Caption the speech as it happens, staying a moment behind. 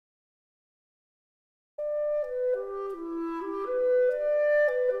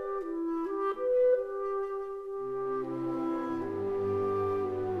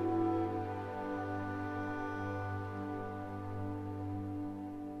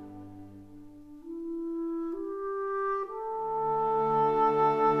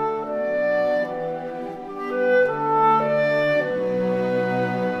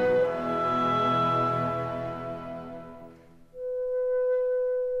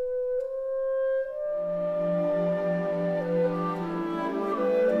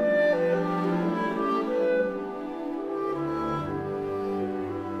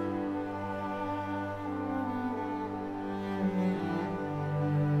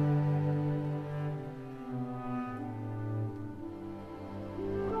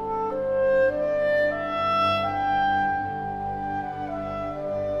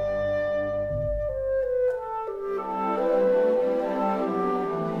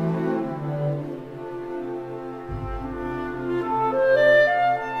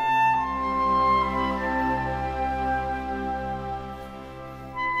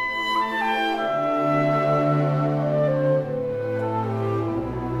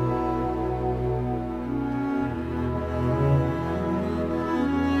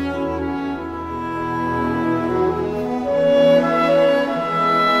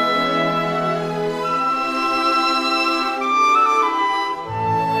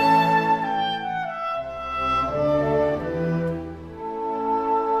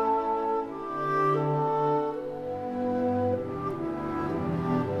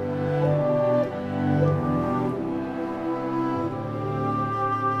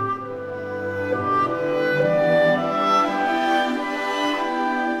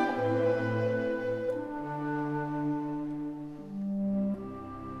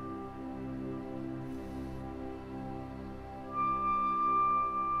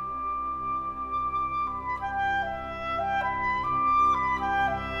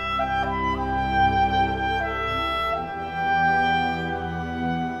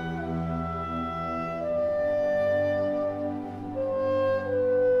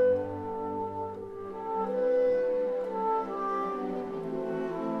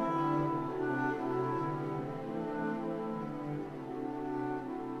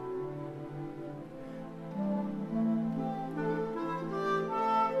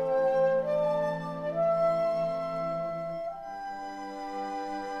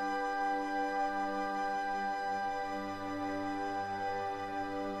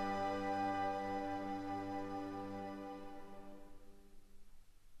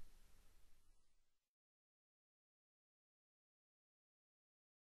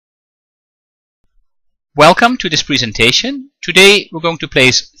Welcome to this presentation. Today we're going to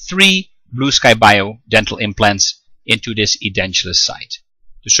place 3 Blue Sky Bio dental implants into this edentulous site.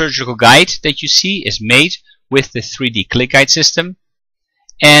 The surgical guide that you see is made with the 3Dclickguide system,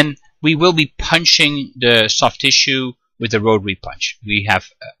 and we will be punching the soft tissue with the rotary punch. We have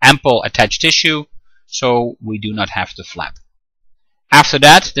ample attached tissue, so we do not have to flap. After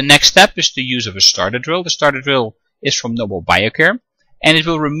that, the next step is the use of a starter drill. The starter drill is from Noble Biocare, and it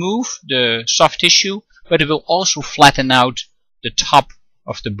will remove the soft tissue, but it will also flatten out the top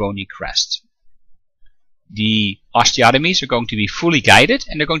of the bony crest. The osteotomies are going to be fully guided,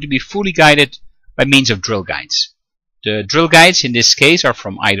 and they're going to be fully guided by means of drill guides. The drill guides in this case are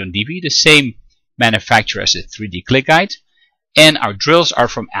from IDV, the same manufacturer as the 3Dclickguide, and our drills are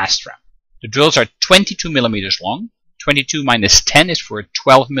from Astra. The drills are 22 millimeters long. 22 minus 10 is for a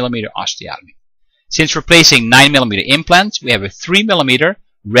 12 millimeter osteotomy. Since we're placing 9 millimeter implants, we have a 3 millimeter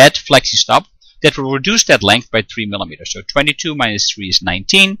red flexi stop that will reduce that length by 3 millimeters. So 22 minus 3 is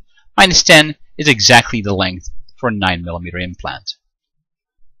 19, minus 10 is exactly the length for a 9 millimeter implant.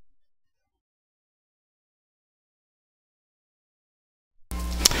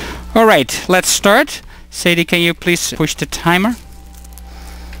 Alright, let's start. Sadie, can you please push the timer?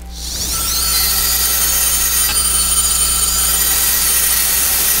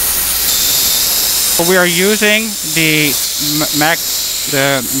 We are using the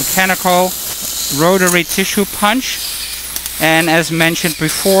mechanical rotary tissue punch, and as mentioned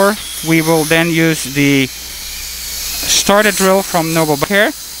before, we will then use the starter drill from Noble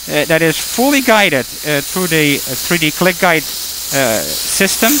Biocare that is fully guided through the 3Dclickguide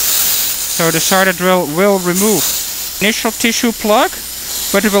system. So the starter drill will remove initial tissue plug,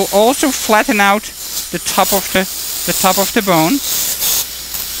 but it will also flatten out the top of the bone.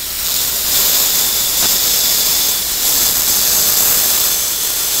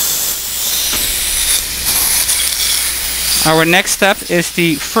 Our next step is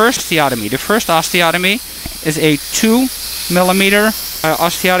the first osteotomy. The first osteotomy is a 2 millimeter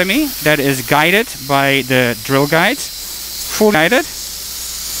osteotomy that is guided by the drill guides, fully guided.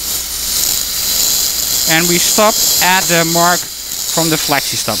 And we stop at the mark from the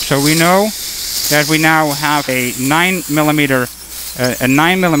flexi stop. So we know that we now have a 9 millimeter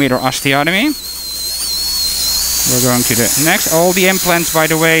osteotomy. We're going to the next. All the implants, by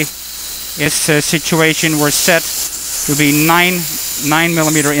the way, in this situation were set to be 9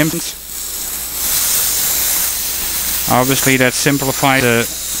 millimeter implants. Obviously that simplifies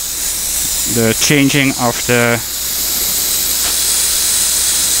the changing of the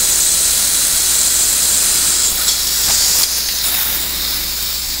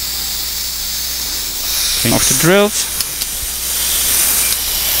drills.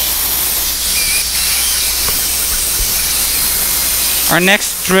 Our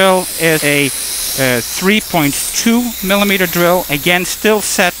next drill is a 3.2 millimeter drill, again still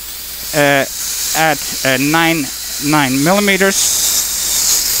set at 9 millimeters.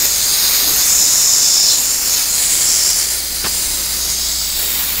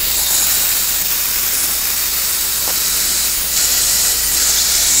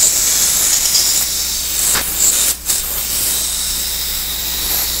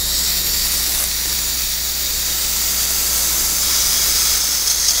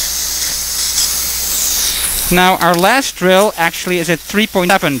 Now our last drill actually is a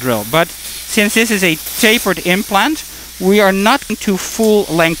 3.7 drill, but since this is a tapered implant, we are not going to full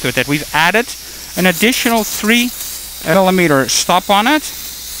length with it. We've added an additional 3 millimeter stop on it.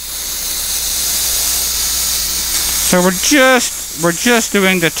 So we're just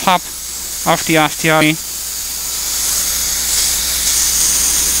doing the top of the osteotomy.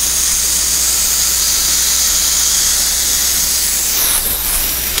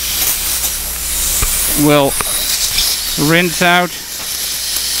 We'll rinse out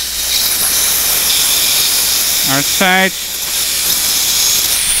our side,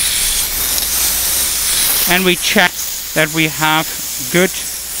 and we check that we have good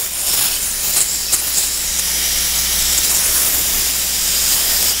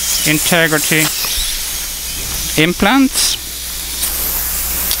integrity implants.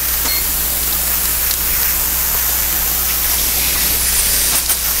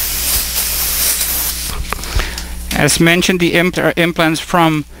 As mentioned, the implants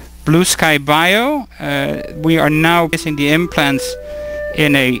from Blue Sky Bio. We are now placing the implants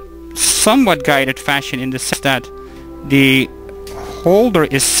in a somewhat guided fashion, in the sense that the holder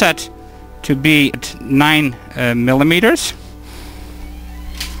is set to be at 9 millimeters.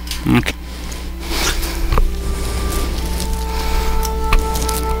 Okay.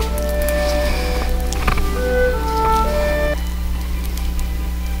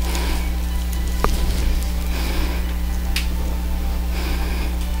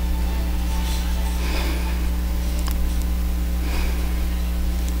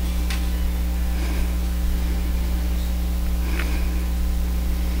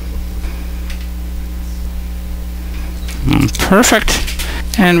 Perfect.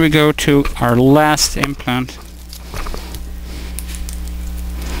 And we go to our last implant.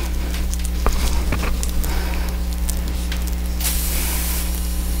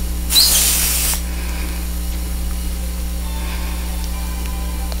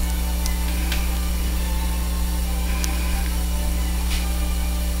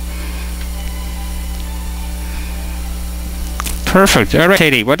 Perfect. All right,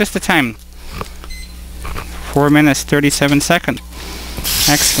 Katie, what is the time? 4 minutes, 37 seconds.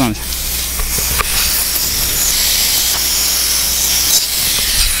 Excellent.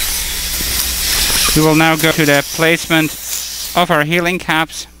 We will now go to the placement of our healing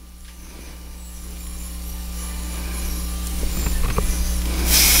caps.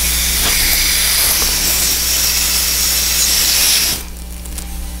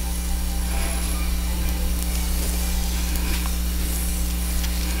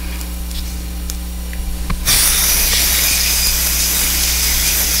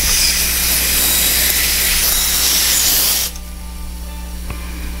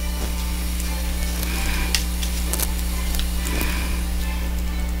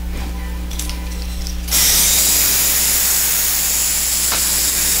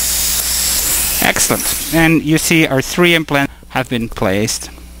 Excellent. And you see our 3 implants have been placed.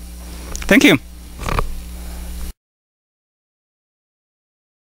 Thank you.